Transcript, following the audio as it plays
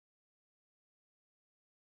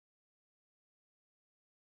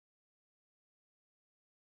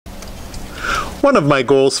One of my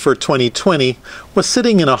goals for 2020 was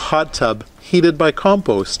sitting in a hot tub heated by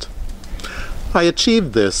compost. I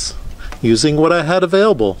achieved this using what I had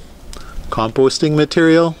available: composting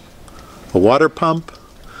material, a water pump,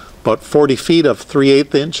 about 40 feet of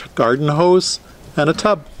 3/8 inch garden hose, and a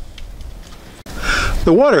tub.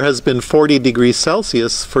 The water has been 40 degrees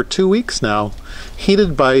Celsius for 2 weeks now,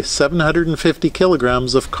 heated by 750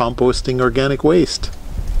 kilograms of composting organic waste.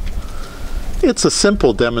 It's a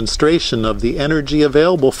simple demonstration of the energy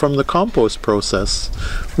available from the compost process,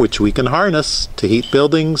 which we can harness to heat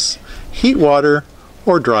buildings, heat water,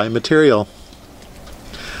 or dry material.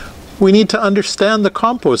 We need to understand the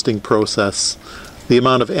composting process, the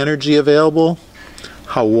amount of energy available,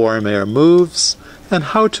 how warm air moves, and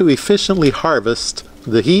how to efficiently harvest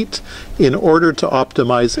the heat in order to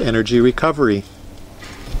optimize energy recovery.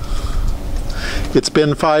 It's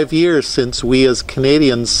been 5 years since we as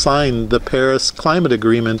Canadians signed the Paris Climate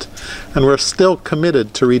Agreement, and we're still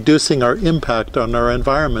committed to reducing our impact on our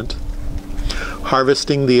environment.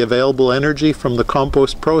 Harvesting the available energy from the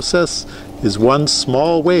compost process is one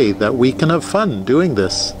small way that we can have fun doing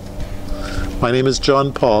this. My name is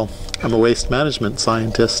John Paul. I'm a waste management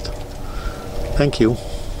scientist. Thank you.